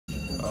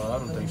I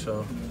don't think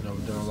so.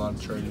 We've done a lot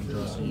of training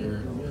throughout the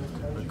year.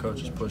 The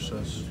coaches pushed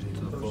us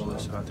to the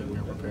fullest, and I think we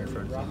were prepared for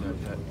everything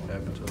that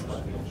happened to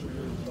us.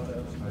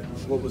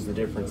 What was the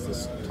difference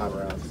this time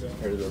around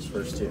compared to those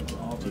first two?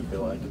 Do you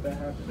feel like?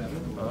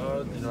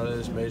 They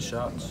just made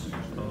shots.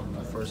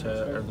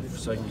 The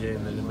second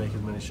game, they didn't make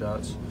as many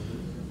shots.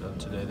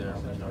 Today, they're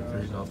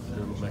creating off the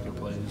dribble, making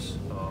plays.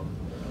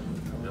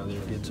 They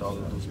get to all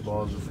of those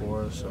balls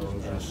before us, so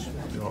just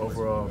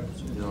overall,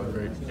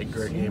 a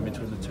great game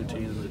between the two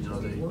teams.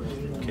 But they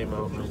came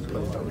out and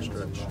played down the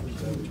stretch.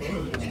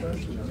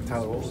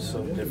 Tyler, what was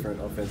so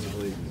different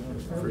offensively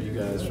for you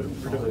guys,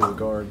 particularly the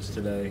guards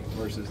today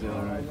versus the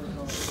other night?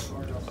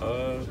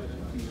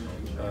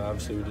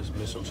 Obviously, we just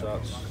missed some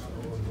shots.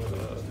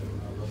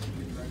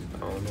 I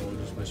don't know, we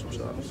just missed some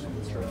shots.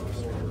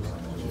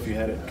 If you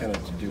had it kind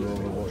of to do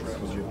over,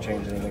 would you have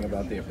changed anything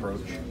about the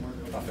approach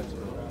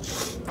offensively?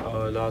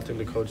 No, I think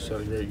the coach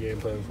had a great game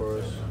plan for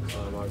us.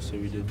 Obviously,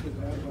 we did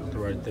the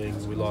right thing.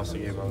 We lost the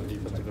game on the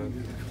defensive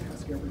end.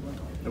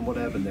 And what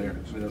happened there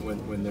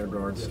when their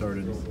guards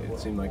started? It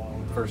seemed like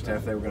first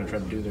half they were going to try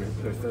to do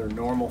their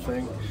normal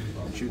thing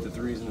and shoot the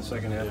threes. In the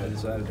second half, they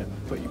decided to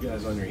put you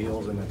guys on your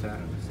heels and attack.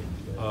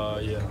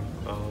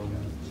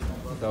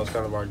 That was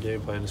kind of our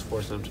game plan, is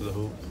forcing them to the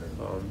hoop.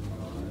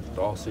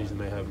 All season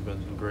they haven't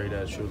been great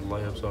at shooting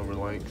layups over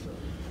length.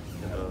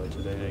 And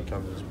today they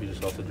kind of just beat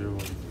us off the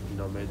dribble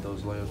and made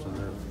those layups in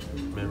their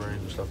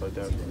mid-range and stuff like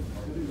that.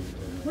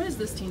 What has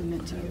this team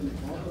meant to you?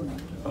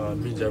 It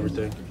means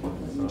everything.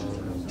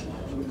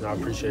 I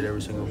appreciate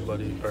everyone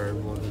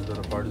who's been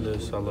a part of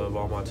this. I love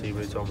all my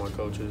teammates, all my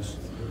coaches,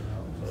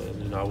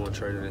 and I wouldn't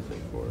trade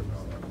anything for it.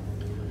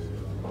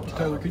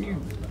 Tyler, can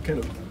you kind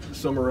of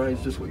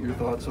summarize just what your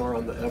thoughts are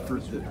on the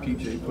effort that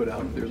PJ put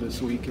out there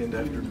this weekend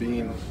after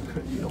being,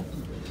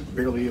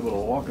 barely able to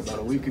walk about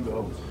a week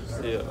ago?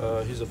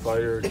 Yeah, he's a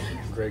fighter,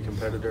 great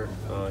competitor.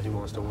 He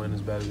wants to win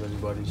as bad as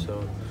anybody,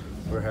 so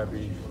we're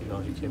happy,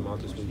 he came out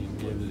this week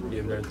and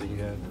gave everything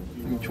he had.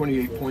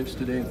 28 points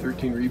today and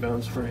 13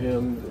 rebounds for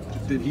him.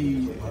 Did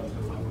he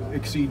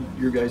exceed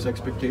your guys'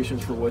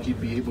 expectations for what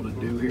he'd be able to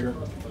do here?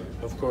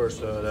 Of course,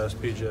 that's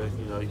PJ.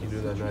 He can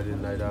do that night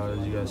in, night out, as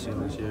you guys seen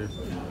this year.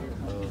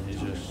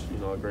 He's just,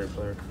 a great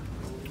player.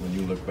 When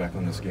you look back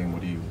on this game,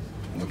 what do you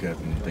look at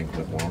and think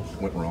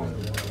went wrong?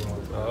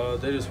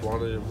 They just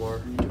wanted it more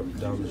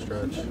down the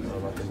stretch.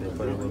 I think they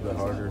played a little bit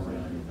harder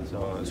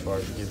as far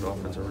as getting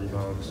offensive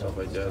rebounds and stuff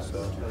like that. So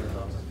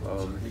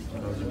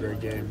it was a great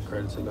game.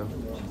 Credit to them.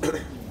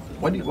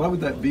 Why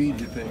would that be,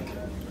 do you think?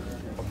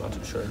 I'm not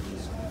too sure.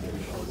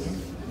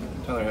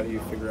 Tyler, how do you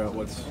figure out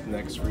what's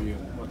next for you?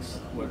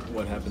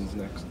 What happens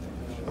next?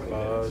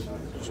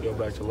 Just go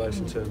back to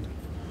Lexington.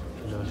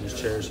 Just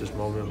cherish this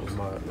moment with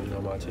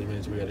my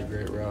teammates. We had a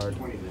great ride.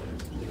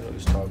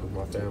 Just talk with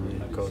my family,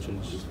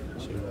 coaches,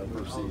 see what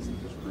happens.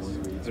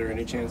 Is there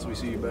any chance we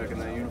see you back in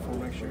that uniform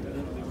next year?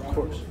 Of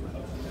course.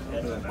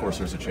 Of course,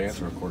 there's a chance,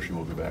 or of course you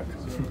will be back.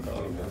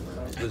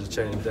 There's a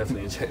chance,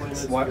 definitely a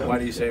chance. Why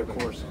do you say of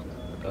course?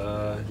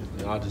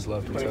 I just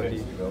left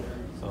Kentucky.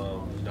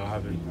 I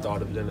haven't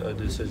thought of a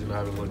decision. I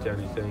haven't looked at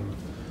anything.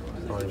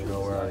 I don't even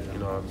know where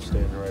I'm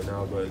standing right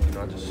now. But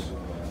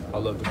I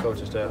love the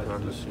coaching staff, and I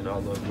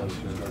love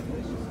Lexington.